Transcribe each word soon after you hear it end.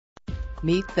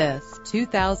Meet this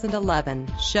 2011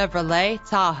 Chevrolet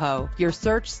Tahoe. Your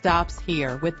search stops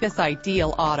here with this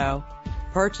ideal auto.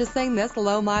 Purchasing this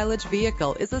low-mileage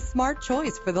vehicle is a smart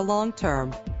choice for the long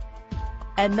term.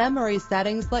 And memory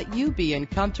settings let you be in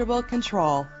comfortable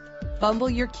control. Fumble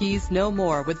your keys no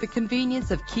more with the convenience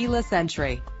of keyless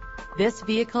entry. This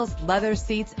vehicle's leather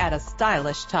seats add a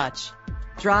stylish touch.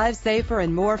 Drive safer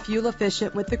and more fuel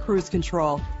efficient with the cruise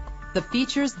control. The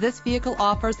features this vehicle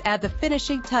offers add the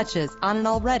finishing touches on an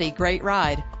already great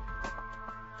ride.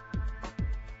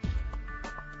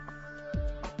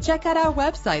 Check out our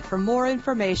website for more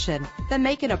information, then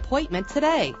make an appointment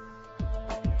today.